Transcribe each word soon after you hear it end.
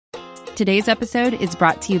Today's episode is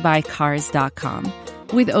brought to you by Cars.com.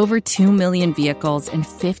 With over 2 million vehicles and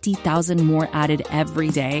 50,000 more added every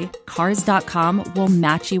day, Cars.com will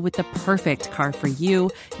match you with the perfect car for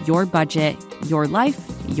you, your budget, your life,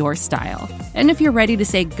 your style. And if you're ready to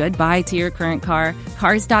say goodbye to your current car,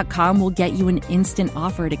 Cars.com will get you an instant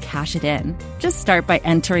offer to cash it in. Just start by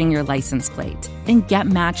entering your license plate and get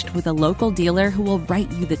matched with a local dealer who will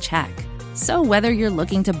write you the check. So whether you're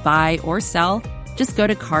looking to buy or sell, just go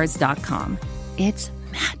to Cars.com. It's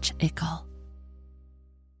magical.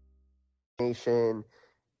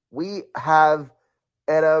 We have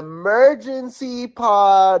an emergency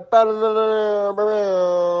pod,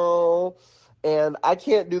 and I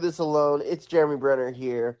can't do this alone. It's Jeremy Brenner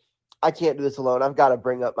here. I can't do this alone. I've got to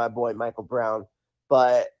bring up my boy Michael Brown.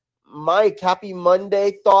 But Mike, happy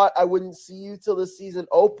Monday. Thought I wouldn't see you till the season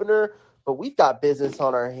opener, but we've got business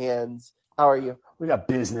on our hands. How are you? We got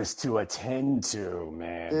business to attend to,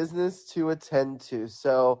 man. Business to attend to.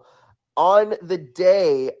 So on the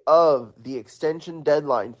day of the extension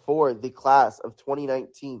deadline for the class of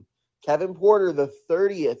 2019, Kevin Porter, the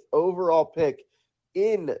 30th overall pick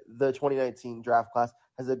in the 2019 draft class,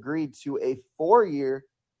 has agreed to a 4-year,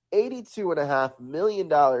 $82.5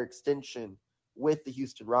 million extension with the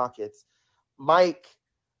Houston Rockets. Mike,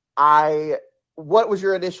 what was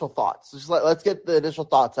your initial thoughts? Let's get the initial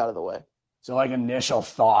thoughts out of the way. So, initial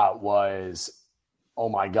thought was, oh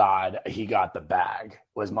my God, he got the bag,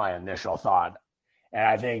 was my initial thought. And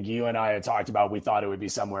I think you and I had talked about, we thought it would be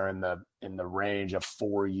somewhere in the range of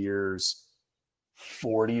 4 years,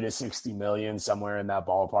 40 to 60 million, somewhere in that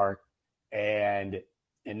ballpark. And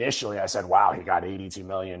initially I said, wow, he got 82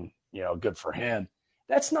 million, good for him.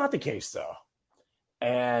 That's not the case though.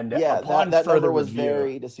 And yeah, that number was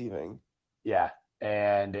very deceiving. Yeah.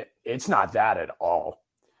 And it's not that at all.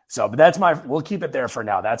 So, but we'll keep it there for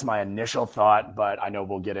now. That's my initial thought, but I know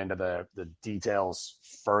we'll get into the details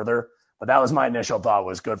further. But that was my initial thought,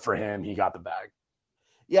 was good for him. He got the bag.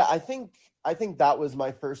 Yeah, I think that was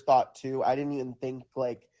my first thought too. I didn't even think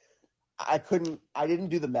I didn't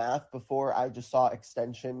do the math before. I just saw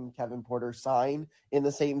extension Kevin Porter sign in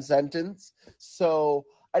the same sentence. So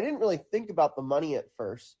I didn't really think about the money at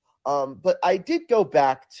first. But I did go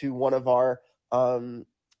back to one of our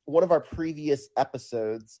previous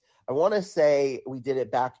episodes. I want to say we did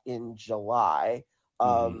it back in July.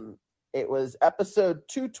 It was episode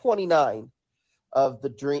 229 of the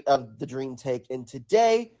Dream Take, and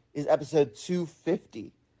today is episode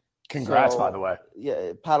 250. Congrats, by the way.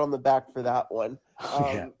 Yeah, pat on the back for that one.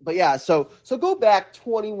 Yeah. But yeah, so go back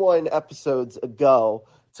 21 episodes ago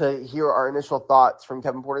to hear our initial thoughts from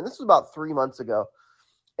Kevin Porter. And this was about 3 months ago.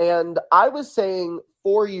 And I was saying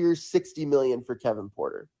 4 years, $60 million for Kevin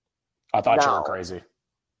Porter. I thought you were crazy.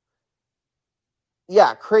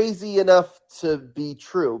 Yeah, crazy enough to be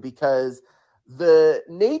true, because the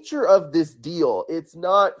nature of this deal, it's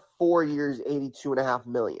not 4 years, $82.5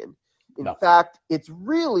 million. In fact, it's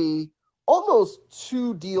really almost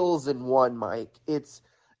 2 deals in one, Mike. It's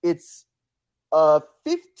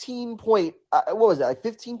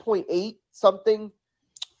 15.8 something.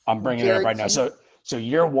 I'm bringing it up right now. So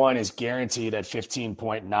year one is guaranteed at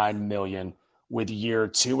 $15.9 million, with year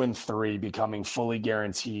 2 and 3 becoming fully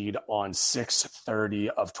guaranteed on 6/30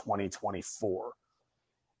 of 2024.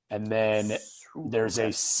 And then there's a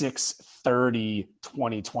 6/30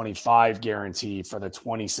 2025 guarantee for the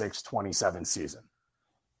 26-27 season.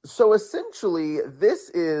 So essentially, this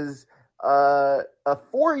is a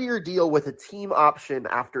 4-year deal with a team option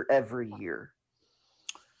after every year.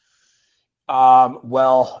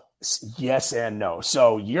 Well, yes and no.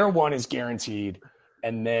 So year one is guaranteed,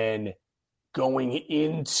 and then going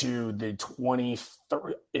into the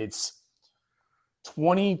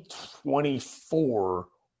 2024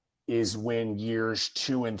 is when years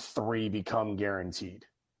 2 and 3 become guaranteed.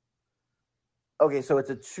 Okay, so it's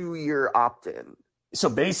a 2-year opt-in. So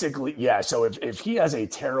basically, yeah. So if he has a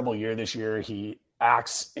terrible year this year, he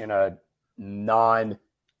acts in a non-team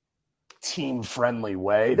friendly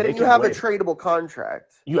way. Then you have a tradable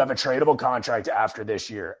contract. You have a tradable contract after this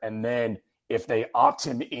year. And then if they opt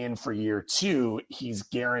him in for year 2, he's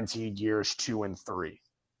guaranteed years 2 and 3.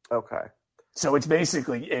 Okay. So it's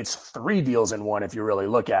 3 deals in one if you really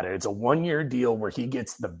look at it. It's a 1-year deal where he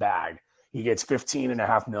gets the bag. He gets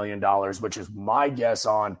 $15.5 million, which is my guess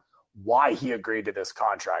on why he agreed to this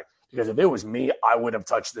contract. Because if it was me, I would have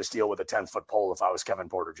touched this deal with a 10-foot pole if I was Kevin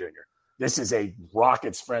Porter Jr. This is a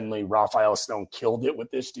Rockets-friendly. Rafael Stone killed it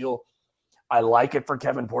with this deal. I like it for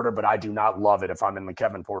Kevin Porter, but I do not love it if I'm in the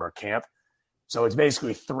Kevin Porter camp. So it's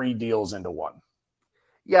basically 3 deals into one.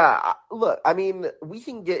 Yeah, look, I mean, we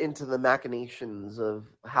can get into the machinations of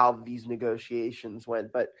how these negotiations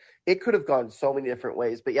went, but it could have gone so many different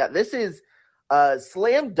ways. But yeah, this is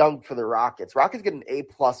slam dunk for the Rockets. Rockets get an A++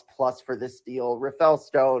 for this deal. Rafael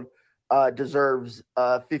Stone deserves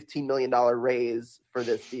a $15 million raise for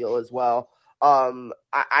this deal as well.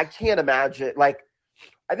 I can't imagine, like,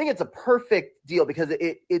 I think it's a perfect deal because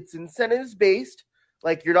it's incentives based.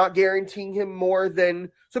 Like, you're not guaranteeing him more than,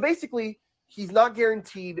 so basically he's not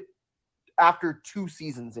guaranteed after 2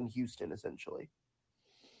 seasons in Houston, essentially,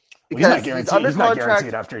 Well, he's not because he's guaranteed. under He's not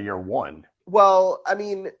guaranteed contract. after year one. Well, I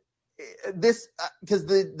mean, this because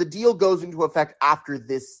the deal goes into effect after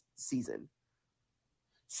this season.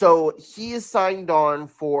 So he is signed on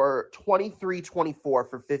for 23-24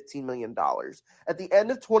 for $15 million. At the end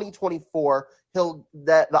of 2024,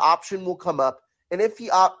 the option will come up, and if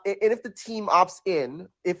the team opts in,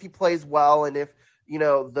 if he plays well, and if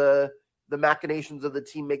the machinations of the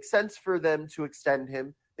team make sense for them to extend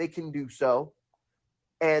him, they can do so,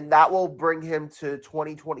 and that will bring him to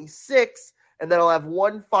 2026, and then I'll have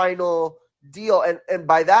one final deal, and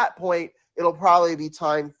by that point, it'll probably be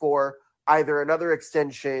time for either another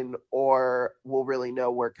extension or we'll really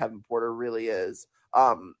know where Kevin Porter really is.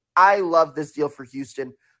 I love this deal for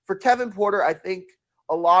Houston. For Kevin Porter, I think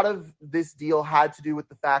a lot of this deal had to do with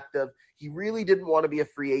the fact of he really didn't want to be a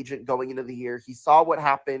free agent going into the year. He saw what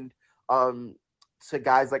happened to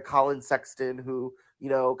guys like Colin Sexton, who,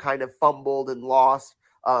 kind of fumbled and lost,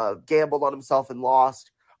 gambled on himself and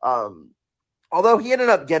lost. Although he ended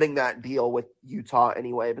up getting that deal with Utah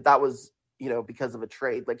anyway, but that was, because of a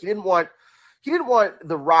trade. Like, he didn't want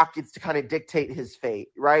the Rockets to kind of dictate his fate,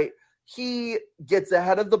 right? He gets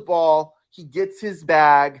ahead of the ball, he gets his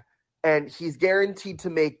bag, and he's guaranteed to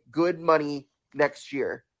make good money next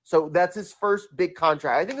year. So that's his first big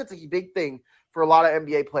contract. I think that's a big thing for a lot of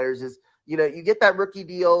NBA players is, you get that rookie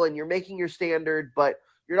deal and you're making your standard, but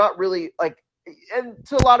you're not really and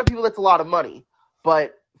to a lot of people, that's a lot of money,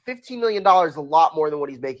 but $15 million is a lot more than what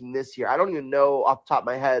he's making this year. I don't even know off the top of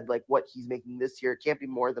my head, like, what he's making this year. It can't be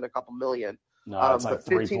more than a couple million. No, it's like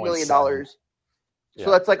But $15 million. Yeah. So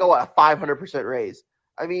that's like a 500% raise.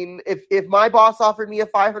 I mean, if my boss offered me a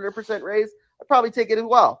 500% raise, I'd probably take it as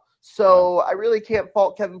well. So I really can't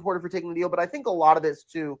fault Kevin Porter for taking the deal. But I think a lot of this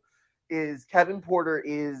too is Kevin Porter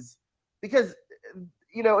is because,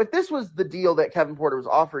 if this was the deal that Kevin Porter was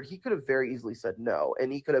offered, he could have very easily said no,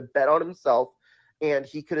 and he could have bet on himself. And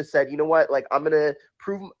he could have said, you know what, like, I'm going to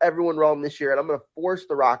prove everyone wrong this year, and I'm going to force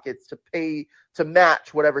the Rockets to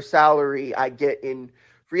match whatever salary I get in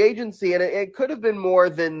free agency. And it could have been more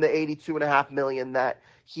than the $82.5 million that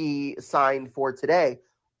he signed for today.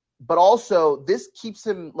 But also, this keeps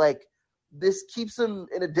him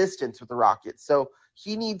in a distance with the Rockets. So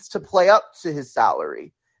he needs to play up to his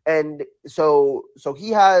salary. And so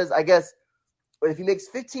he has, I guess, if he makes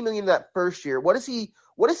 $15 million that first year, what is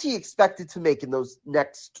he expected to make in those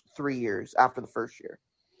next 3 years after the first year?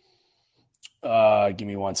 Give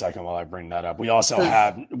me 1 second while I bring that up. We also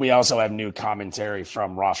have new commentary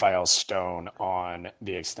from Rafael Stone on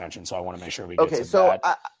the extension, so I want to make sure we get to that. Okay, so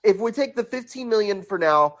if we take the $15 million for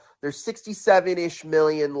now, there's $67-ish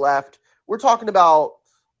million left. We're talking about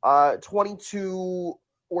 22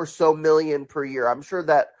 or so million per year. I'm sure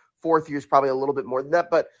that fourth year is probably a little bit more than that,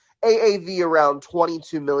 but AAV around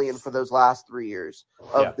 $22 million for those last 3 years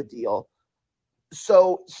of the deal.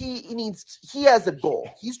 So he has a goal.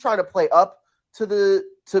 He's trying to play up to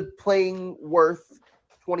playing worth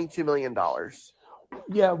 $22 million.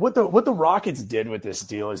 Yeah, what the Rockets did with this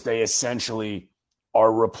deal is they essentially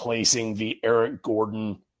are replacing the Eric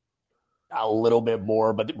Gordon a little bit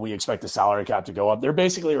more, but we expect the salary cap to go up. They're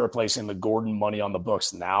basically replacing the Gordon money on the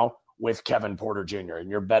books now with Kevin Porter Jr. And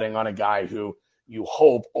you're betting on a guy who you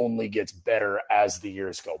hope only gets better as the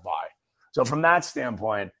years go by. So from that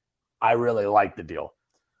standpoint, I really like the deal.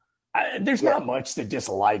 There's not much to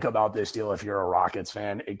dislike about this deal if you're a Rockets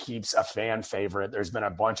fan. It keeps a fan favorite. There's been a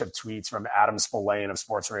bunch of tweets from Adam Spillane of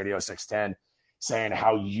Sports Radio 610 saying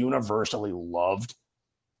how universally loved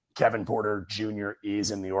Kevin Porter Jr.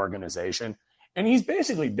 is in the organization. And he's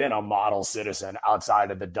basically been a model citizen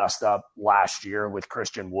outside of the dust-up last year with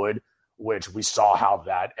Christian Wood, which we saw how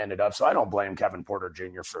that ended up. So I don't blame Kevin Porter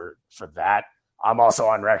Jr. for that. I'm also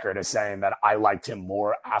on record as saying that I liked him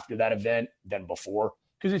more after that event than before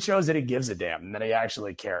because it shows that he gives a damn and that he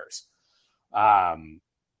actually cares. Let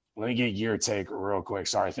me get your take real quick.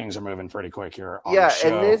 Sorry, things are moving pretty quick here on the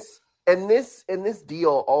show. and this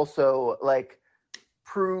deal also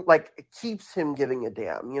keeps him giving a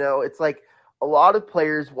damn. It's like a lot of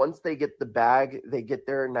players, once they get the bag, they get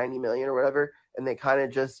their $90 million or whatever, and they kind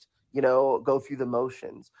of just go through the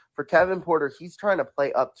motions. For Kevin Porter, he's trying to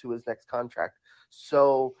play up to his next contract.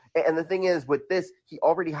 So, and the thing is with this, he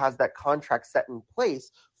already has that contract set in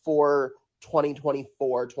place for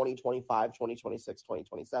 2024, 2025, 2026,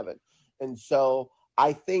 2027. And so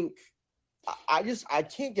I think I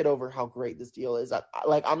can't get over how great this deal is.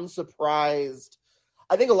 I'm surprised.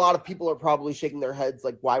 I think a lot of people are probably shaking their heads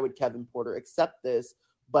like, why would Kevin Porter accept this?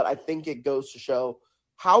 But I think it goes to show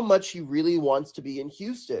how much he really wants to be in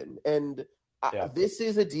Houston. And this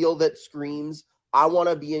is a deal that screams, I want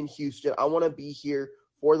to be in Houston. I want to be here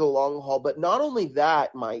for the long haul. But not only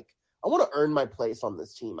that, Mike, I want to earn my place on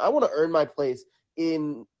this team. I want to earn my place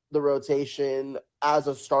in the rotation as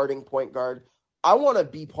a starting point guard. I want to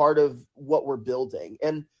be part of what we're building.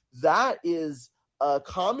 And that is a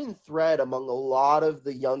common thread among a lot of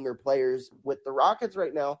the younger players with the Rockets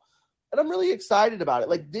right now. And I'm really excited about it.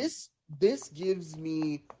 Like this gives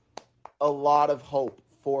me a lot of hope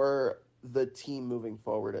for the team moving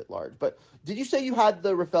forward at large. But did you say you had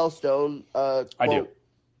the Rafael Stone quote? I do.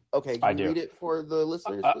 Okay, can you read it for the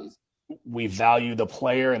listeners, please? We value the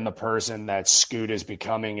player and the person that Scoot is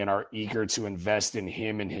becoming and are eager to invest in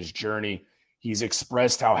him and his journey. He's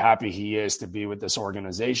expressed how happy he is to be with this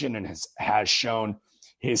organization and has shown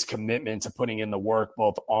his commitment to putting in the work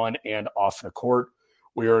both on and off the court.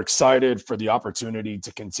 We are excited for the opportunity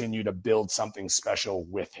to continue to build something special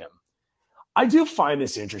with him. I do find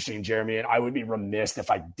this interesting, Jeremy, and I would be remiss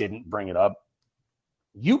if I didn't bring it up.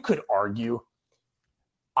 You could argue,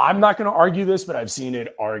 I'm not going to argue this, but I've seen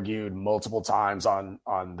it argued multiple times on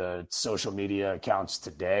the social media accounts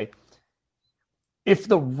today. If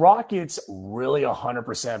the Rockets really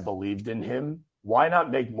 100% believed in him, why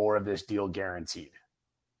not make more of this deal guaranteed?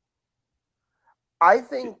 I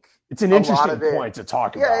think it's an interesting point to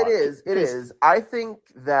talk about. Yeah, it is. It is. I think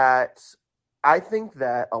that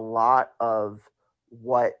a lot of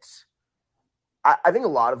what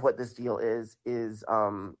this deal is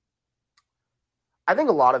I think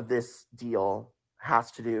a lot of this deal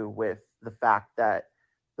has to do with the fact that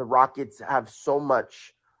the Rockets have so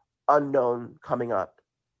much unknown coming up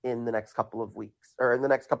in the next couple of weeks, or in the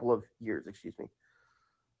next couple of years, excuse me.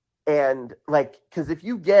 And because if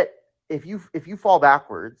you fall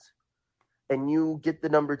backwards and you get the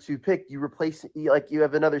number 2 pick, you replace you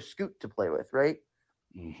have another Scoot to play with, right?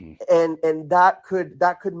 Mm-hmm. And that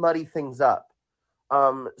could muddy things up.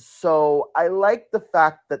 So I like the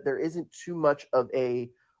fact that there isn't too much of a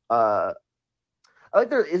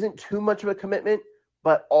commitment,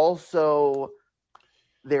 but also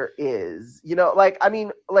there is,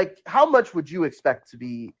 how much would you expect to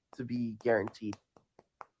be guaranteed?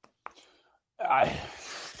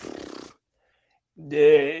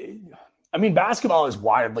 Basketball is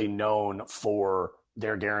widely known for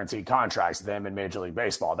their guaranteed contracts, them in Major League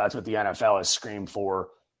Baseball. That's what the NFL has screamed for,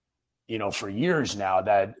 for years now,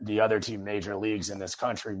 that the other two major leagues in this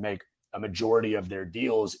country make a majority of their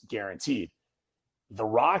deals guaranteed. The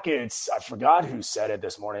Rockets, I forgot who said it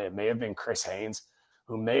this morning. It may have been Chris Haynes,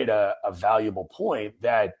 who made a valuable point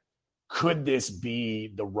that could this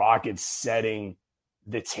be the Rockets setting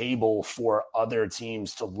the table for other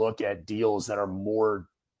teams to look at deals that are more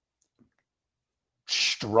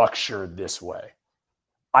structured this way?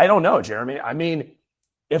 I don't know, Jeremy.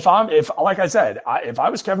 If I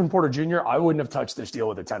was Kevin Porter Jr., I wouldn't have touched this deal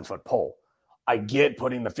with a 10-foot pole. I get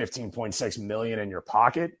putting the $15.6 million in your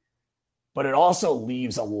pocket, but it also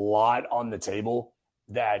leaves a lot on the table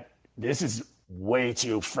that this is way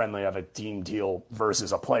too friendly of a team deal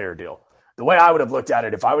versus a player deal. The way I would have looked at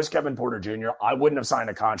it, if I was Kevin Porter Jr., I wouldn't have signed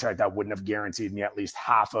a contract that wouldn't have guaranteed me at least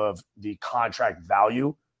half of the contract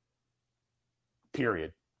value,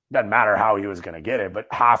 period. Doesn't matter how he was going to get it, but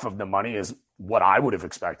half of the money is what I would have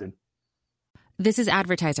expected. This is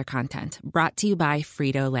advertiser content brought to you by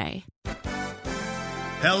Frito-Lay.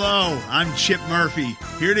 Hello, I'm Chip Murphy,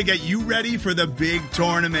 here to get you ready for the big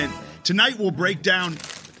tournament. Tonight we break down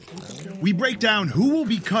who will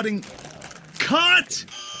be cutting. Cut!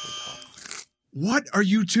 What are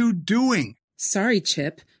you two doing? Sorry,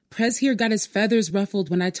 Chip. Prez here got his feathers ruffled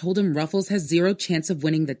when I told him Ruffles has zero chance of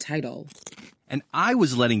winning the title. And I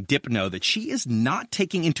was letting Dip know that she is not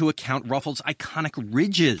taking into account Ruffles' iconic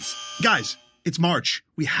ridges. Guys, it's March.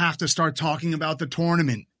 We have to start talking about the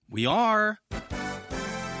tournament. We are.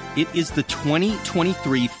 It is the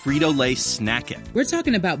 2023 Frito-Lay Snack It. We're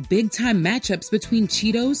talking about big-time matchups between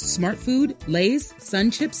Cheetos, Smart Food, Lay's,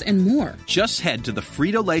 Sun Chips, and more. Just head to the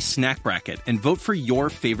Frito-Lay Snack Bracket and vote for your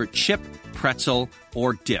favorite chip, pretzel,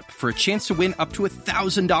 or dip for a chance to win up to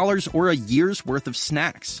 $1,000 or a year's worth of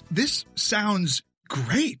snacks. This sounds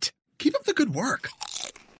great. Keep up the good work.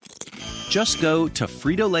 Just go to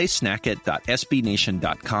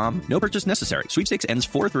fritolaysnacket.sbnation.com. No purchase necessary. Sweepstakes ends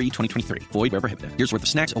 4/3/2023. Void where prohibited. Here's worth of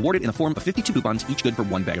snacks awarded in the form of 52 coupons, each good for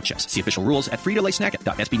one bag of chips. See official rules at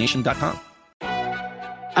fritolaysnacket.sbnation.com.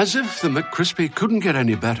 As if the McCrispy couldn't get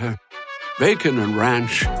any better, Bacon and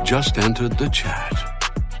Ranch just entered the chat.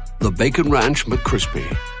 The Bacon Ranch McCrispy.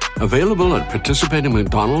 Available at participating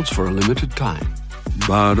McDonald's for a limited time.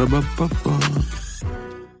 Ba-da-ba-ba-ba.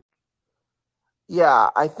 Yeah,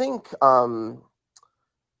 I think,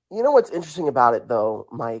 what's interesting about it, though,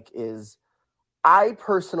 Mike, is I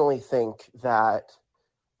personally think that,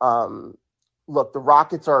 look, the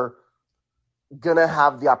Rockets are going to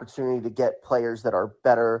have the opportunity to get players that are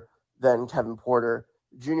better than Kevin Porter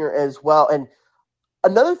Jr. as well. And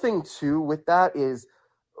another thing, too, with that is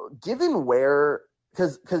given where,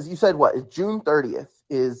 because you said what, June 30th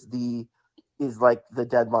is like the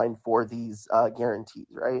deadline for these guarantees,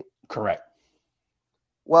 right? Correct.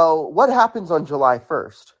 Well, what happens on July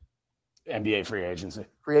 1st? NBA free agency.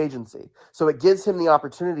 Free agency. So it gives him the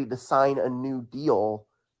opportunity to sign a new deal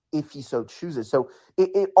if he so chooses. So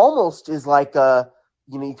it almost is like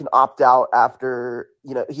you can opt out after,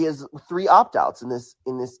 he has 3 opt-outs in this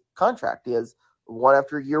contract. He has one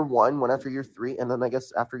after year 1, one after year 3, and then I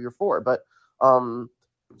guess after year 4. But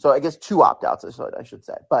so I guess 2 opt-outs, I should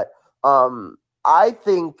say. But I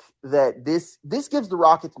think that this gives the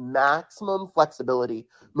Rockets maximum flexibility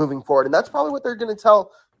moving forward. And that's probably what they're going to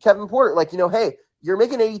tell Kevin Porter. Like, hey, you're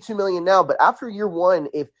making $82 million now, but after year 1,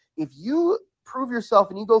 if you prove yourself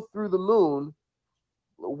and you go through the moon,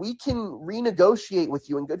 we can renegotiate with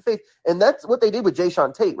you in good faith. And that's what they did with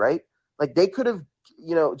Jayshawn Tate, right? Like, they could have,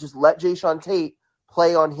 just let Jayshawn Tate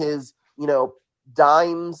play on his,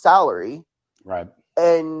 dime salary. Right.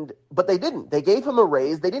 But they didn't. They gave him a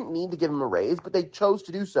raise. They didn't need to give him a raise, but they chose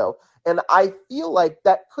to do so. And I feel like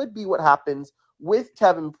that could be what happens with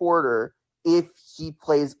Kevin Porter if he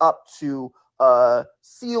plays up to a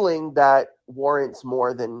ceiling that warrants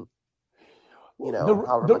more than,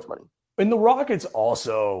 however much money. And the Rockets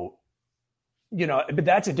also, but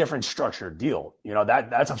that's a different structured deal.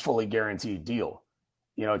 That's a fully guaranteed deal.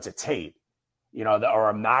 It's a Tate, or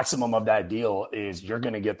a maximum of that deal is you're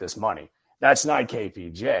going to get this money. That's not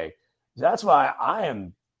KPJ. That's why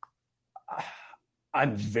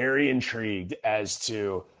I'm very intrigued as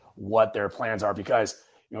to what their plans are, because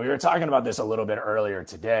we were talking about this a little bit earlier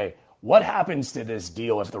today. What happens to this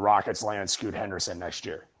deal if the Rockets land Scoot Henderson next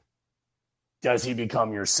year? Does he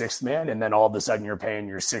become your 6th man, and then all of a sudden you're paying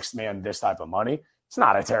your 6th man this type of money? It's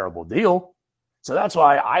not a terrible deal. So that's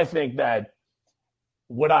why I think that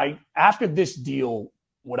after this deal,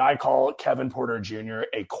 would I call Kevin Porter Jr.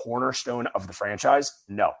 a cornerstone of the franchise?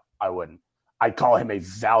 No, I wouldn't. I'd call him a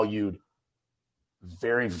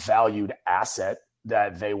very valued asset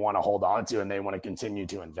that they want to hold on to and they want to continue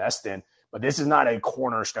to invest in. But this is not a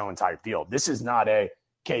cornerstone type deal. This is not a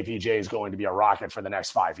KPJ is going to be a Rocket for the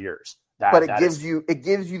next 5 years. It gives you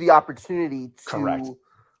the opportunity to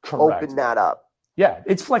open that up. Yeah,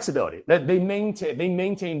 it's flexibility. They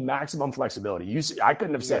maintain maximum flexibility. I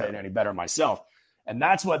couldn't have said it any better myself. And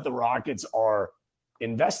that's what the Rockets are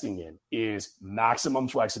investing in, is maximum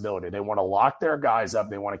flexibility. They want to lock their guys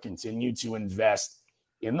up. They want to continue to invest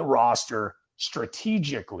in the roster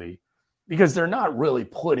strategically, because they're not really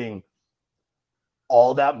putting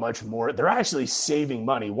all that much more. They're actually saving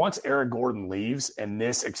money. Once Eric Gordon leaves and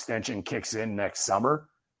this extension kicks in next summer,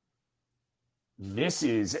 this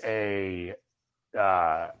is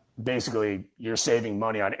basically you're saving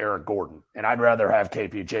money on Eric Gordon. And I'd rather have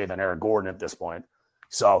KPJ than Eric Gordon at this point.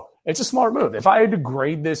 So it's a smart move. If I had to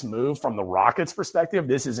grade this move from the Rockets' perspective,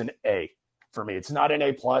 this is an A for me. It's not an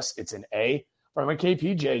A+, it's an A. From a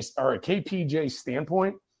KPJ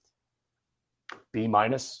standpoint, B-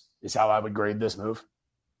 is how I would grade this move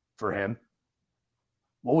for him.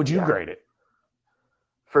 What would you grade it?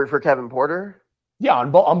 For Kevin Porter? Yeah,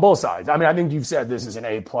 on both sides. I mean, I think you've said this is an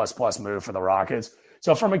A++ move for the Rockets.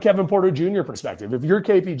 So from a Kevin Porter Jr. perspective, if you're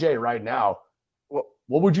KPJ right now,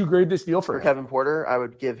 what would you grade this deal for him? Kevin Porter, I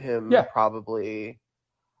would give him probably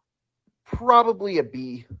a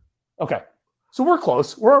B. Okay. So we're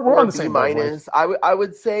close. We're on the same minus. I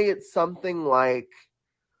would say it's something like,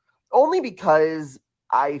 only because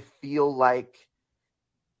I feel like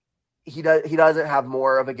he doesn't have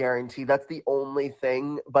more of a guarantee. That's the only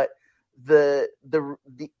thing. But I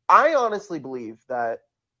honestly believe that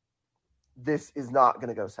this is not going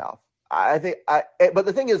to go south. But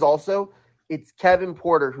the thing is also, it's Kevin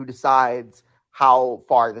Porter who decides how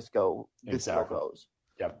far this deal goes.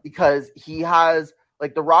 Yep. Because he has,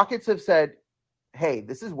 like, the Rockets have said, hey,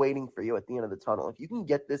 this is waiting for you at the end of the tunnel. If you can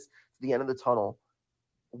get this to the end of the tunnel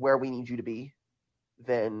where we need you to be,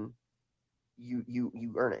 then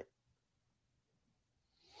you earn it.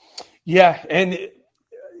 Yeah, and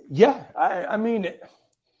I mean,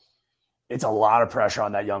 it's a lot of pressure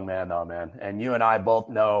on that young man, though, man. And you and I both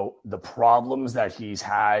know the problems that he's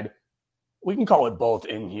had. We can call it both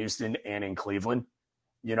in Houston and in Cleveland.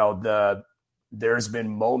 You know, there's been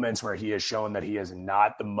moments where he has shown that he is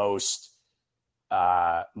not the most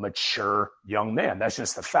mature young man. That's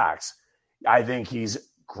just the facts. I think he's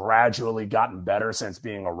gradually gotten better since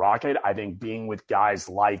being a Rocket. I think being with guys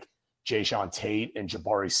like Jayshawn Tate and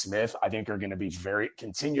Jabari Smith, I think are going to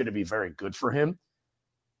continue to be very good for him.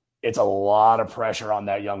 It's a lot of pressure on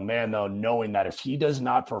that young man, though, knowing that if he does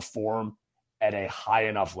not perform at a high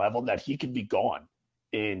enough level, that he could be gone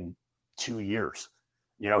in 2 years.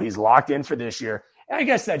 You know, he's locked in for this year. And I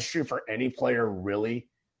guess that's true for any player, really,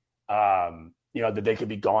 you know, that they could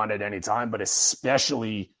be gone at any time, but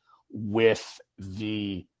especially with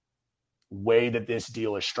the way that this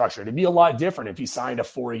deal is structured. It'd be a lot different if he signed a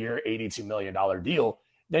 4-year, $82 million deal.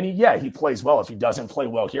 Then he plays well. If he doesn't play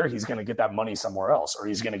well here, he's going to get that money somewhere else, or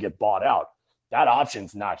he's going to get bought out. That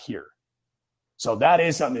option's not here. So that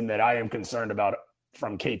is something that I am concerned about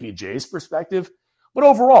from KPJ's perspective. But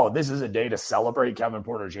overall, this is a day to celebrate Kevin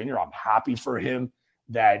Porter Jr. I'm happy for him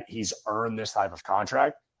that he's earned this type of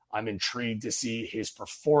contract. I'm intrigued to see his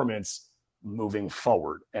performance moving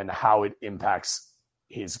forward and how it impacts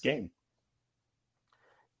his game.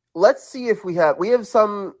 Let's see if we have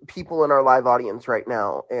some people in our live audience right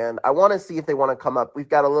now, and I want to see if they want to come up. We've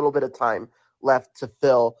got a little bit of time left to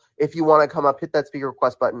fill. If you want to come up, hit that speaker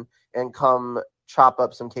request button and come chop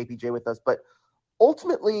up some KPJ with us. But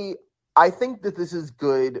ultimately, I think that this is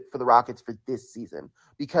good for the Rockets for this season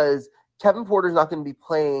because Kevin Porter's not going to be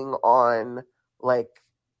playing on like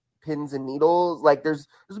pins and needles. Like there's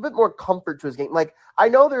a bit more comfort to his game. Like I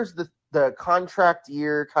know there's the contract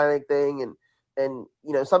year kind of thing, and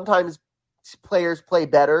you know sometimes players play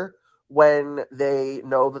better when they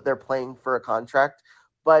know that they're playing for a contract.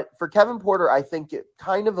 But for Kevin Porter, I think it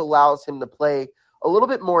kind of allows him to play a little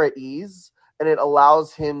bit more at ease, and it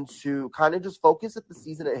allows him to kind of just focus at the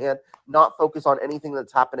season at hand, not focus on anything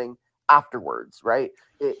that's happening afterwards, right?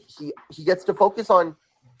 He gets to focus on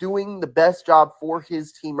doing the best job for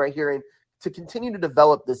his team right here and to continue to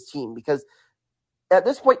develop this team because at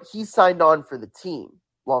this point, he's signed on for the team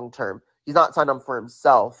long term. He's not signed on for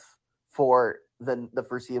himself for the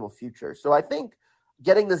foreseeable future. So I think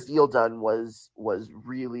getting this deal done was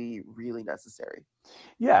really, really necessary.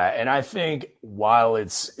 Yeah, and I think while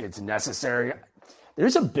it's necessary,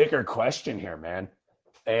 there's a bigger question here, man.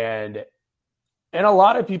 And a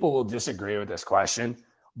lot of people will disagree with this question,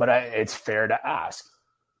 but it's fair to ask.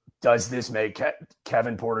 Does this make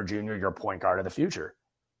Kevin Porter Jr. your point guard of the future?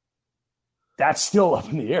 That's still up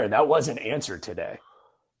in the air. That wasn't answered today.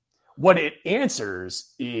 What it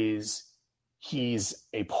answers is he's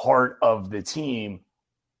a part of the team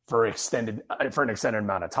for an extended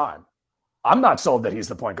amount of time. I'm not sold that he's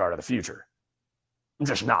the point guard of the future. I'm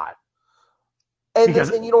just not. And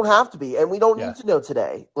you don't have to be, and we don't Yeah. need to know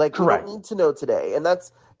today. Like Correct. We don't need to know today, and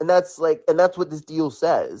that's what this deal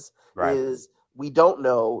says. Right. Is we don't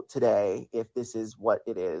know today if this is what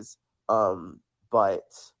it is. But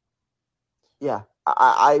yeah,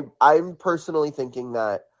 I'm personally thinking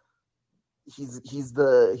that he's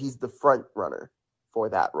the front runner for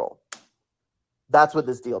that role. That's what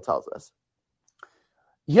this deal tells us.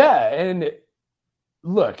 Yeah, and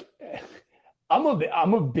look, I'm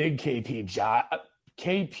a big KPJ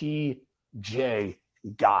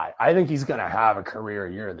guy. I think he's going to have a career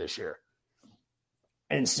year this year.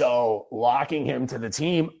 And so locking him to the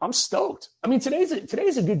team, I'm stoked. I mean, today's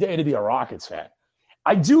a good day to be a Rockets fan.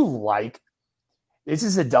 I do like this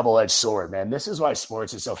is a double-edged sword, man. This is why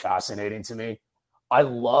sports is so fascinating to me. I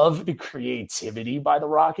love the creativity by the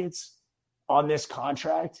Rockets on this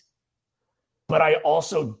contract, but I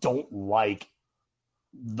also don't like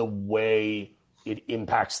the way it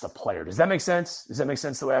impacts the player. Does that make sense? Does that make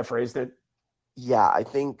sense the way I phrased it? Yeah, I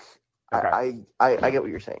think Okay. I get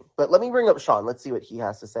what you're saying. But let me bring up Sean. Let's see what he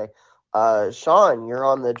has to say. Sean, you're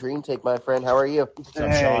on the Dream Take, my friend. How are you? What's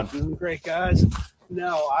up, Sean? Doing great, guys.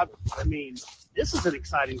 No, I mean, this is an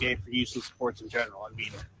exciting day for Houston sports in general.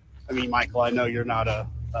 I mean, Michael, I know you're not a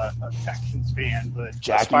Texans fan, but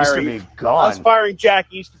Jack Easterby gone. Aspiring Jack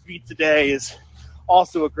Easterby today is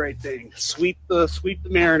also a great thing. Sweep the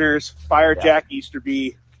Mariners, fire Jack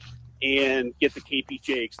Easterby, and get the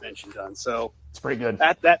KPJ extension done. So It's pretty good.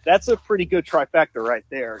 That's a pretty good trifecta right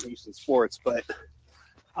there in Houston sports. But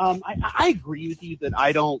I agree with you that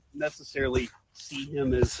I don't necessarily see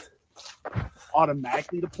him as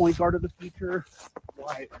automatically the point guard of the future.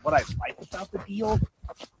 What I like about the deal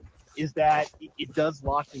is that it does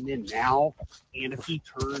lock him in now, and if he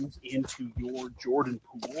turns into your Jordan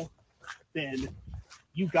Poole, then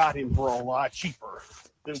you got him for a lot cheaper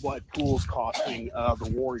than what Poole's costing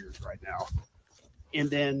the Warriors right now. And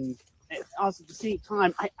then also at the same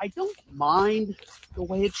time, I don't mind the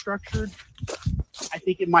way it's structured. I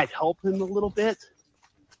think it might help him a little bit.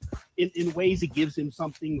 In ways, it gives him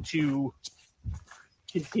something to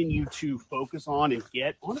continue to focus on and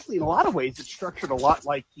get. Honestly, in a lot of ways, it's structured a lot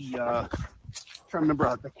like the I'm trying to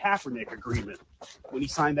remember the Kaepernick agreement when he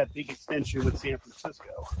signed that big extension with San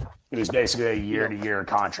Francisco. It was basically a year-to-year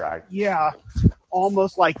contract. Yeah,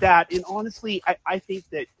 almost like that. And honestly, I think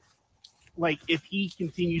that, like, if he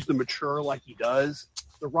continues to mature like he does,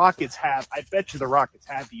 I bet you the Rockets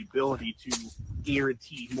have the ability to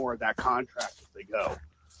guarantee more of that contract as they go.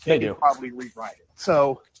 They do. Probably rewrite it.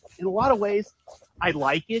 So in a lot of ways, I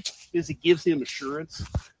like it because it gives him assurance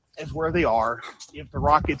as where they are. If the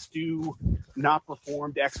Rockets do not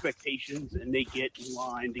perform to expectations and they get in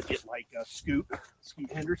line to get like a Scoot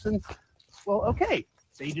Henderson, well, okay.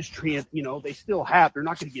 They just they still have. They're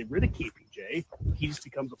not going to get rid of KPJ. He just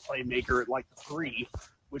becomes a playmaker at like the 3,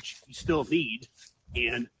 which you still need,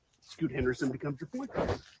 and Scoot Henderson becomes your point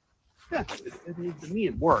guard. Yeah, to me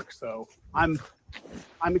it works. So I'm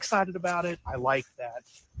excited about it. I like that.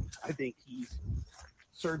 I think he's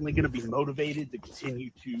certainly going to be motivated to continue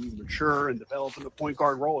to mature and develop in the point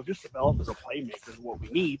guard role. Just develop as a playmaker is what we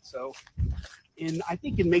need. So, and I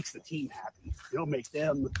think it makes the team happy. It'll make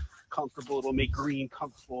them comfortable. It'll make Green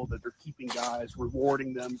comfortable that they're keeping guys,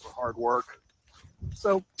 rewarding them for hard work.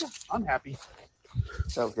 So yeah, I'm happy.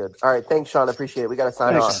 Sounds good. All right. Thanks, Sean. Appreciate it. We got to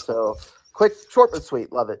sign off. So quick, short but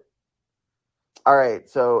sweet. Love it. All right.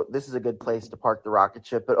 So this is a good place to park the rocket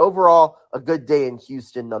ship, but overall, a good day in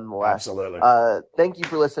Houston nonetheless. Absolutely. Thank you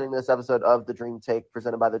for listening to this episode of The Dream Take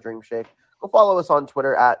presented by The Dream Shake. Go follow us on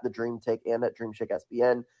Twitter at The Dream Take and at Dream Shake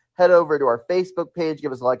SBN. Head over to our Facebook page.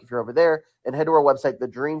 Give us a like if you're over there. And head to our website,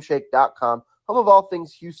 thedreamshake.com, home of all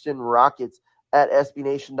things Houston Rockets at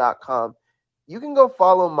SBNation.com. You can go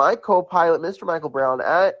follow my co-pilot, Mr. Michael Brown,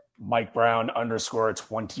 at Mike Brown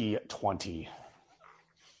 _2020.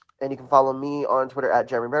 And you can follow me on Twitter at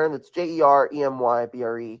Jeremy Brenner. That's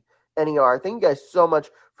JeremyBrener. Thank you guys so much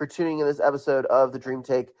for tuning in this episode of The Dream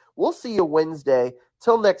Take. We'll see you Wednesday.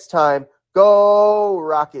 Till next time, go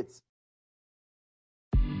Rockets.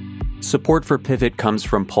 Support for Pivot comes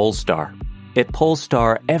from Polestar. At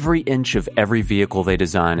Polestar, every inch of every vehicle they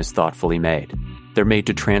design is thoughtfully made. They're made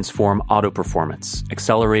to transform auto performance,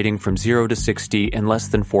 accelerating from 0 to 60 in less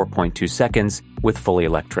than 4.2 seconds with fully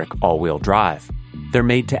electric all-wheel drive. They're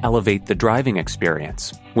made to elevate the driving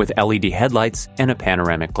experience with LED headlights and a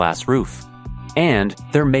panoramic glass roof. And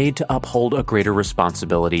they're made to uphold a greater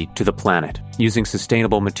responsibility to the planet using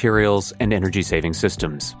sustainable materials and energy-saving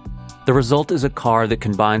systems. The result is a car that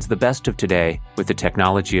combines the best of today with the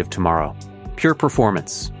technology of tomorrow. Pure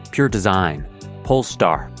performance, pure design.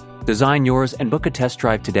 Polestar. Design yours and book a test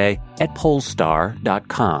drive today at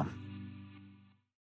polestar.com.